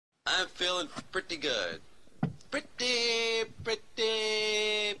I'm feeling pretty good.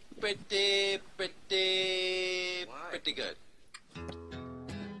 Pretty good.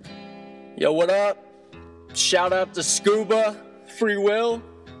 Yo, what up? Shout out to Scuba, Free Will.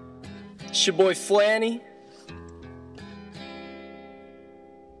 It's your boy Flanny.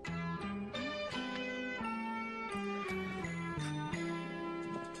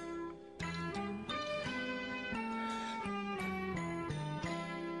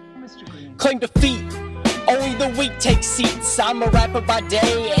 Claim defeat, only the weak take seats. I'm a rapper by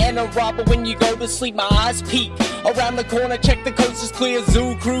day and a robber when you go to sleep. My eyes peek around the corner, check the coast is clear.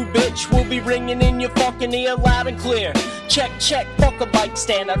 Zoo crew, bitch, will be ringing in your fucking ear loud and clear. Check, check, fuck a bike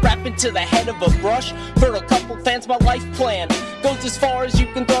stand. I rap into the head of a brush. For a couple fans, my life plan goes as far as you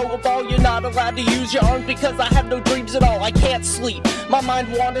can throw a ball. You're not allowed to use your arms because I have no dreams at all. I can't sleep, my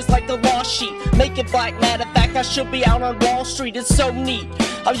mind wanders like a lost sheep. Make it black, matter of fact, I should be out on Wall Street. It's so neat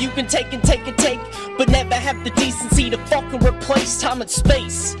how you can take and take and take, but never have the decency to fucking replace time and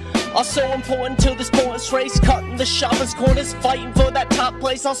space. Are so important to this pointless race, cutting the sharpest corners, fighting for that top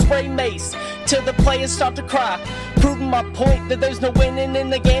place. I'll spray mace till the players start to cry, proving my point that there's no winning in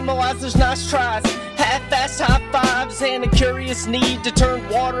the game unless there's nice tries. Half-assed high fives and a curious need to turn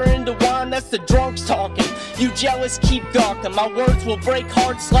water into wine. That's the drunks talking. You jealous, keep gawking. My words will break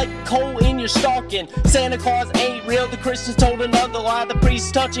hearts like coal in your stocking. Santa Claus ain't real, the Christians told another lie. The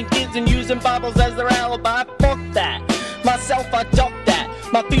priests touching kids and using Bibles as their alibi. Fuck that, myself I duck that.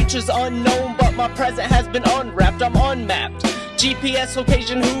 My future's unknown, but my present has been unwrapped. I'm unmapped. GPS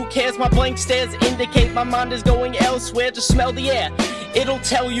location, who cares? My blank stares indicate my mind is going elsewhere. Just smell the air, it'll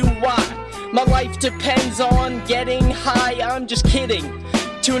tell you why. My life depends on getting high, I'm just kidding.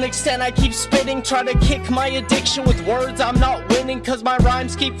 To an extent I keep spitting, try to kick my addiction with words. I'm not winning cause my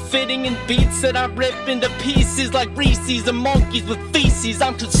rhymes keep fitting in beats that I rip into pieces like Reese's and monkeys with feces.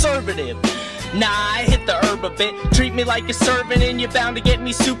 I'm conservative. Nah, I hit the herb a bit. Treat me like a servant and you're bound to get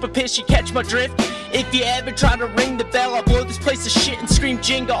me super pissed. You catch my drift? If you ever try to ring the bell, I'll blow this place to shit and scream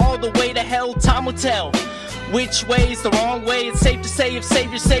Jenga all the way to hell. Time will tell which way's the wrong way. It's safe to say if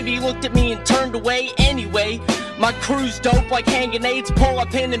Savior Savior looked at me and turned away. Anyway, my crew's dope like hand grenades. Pull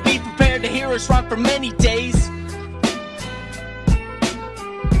up in and be prepared to hear us rhyme for many days.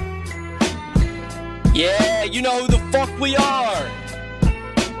 Yeah, you know who the fuck we are.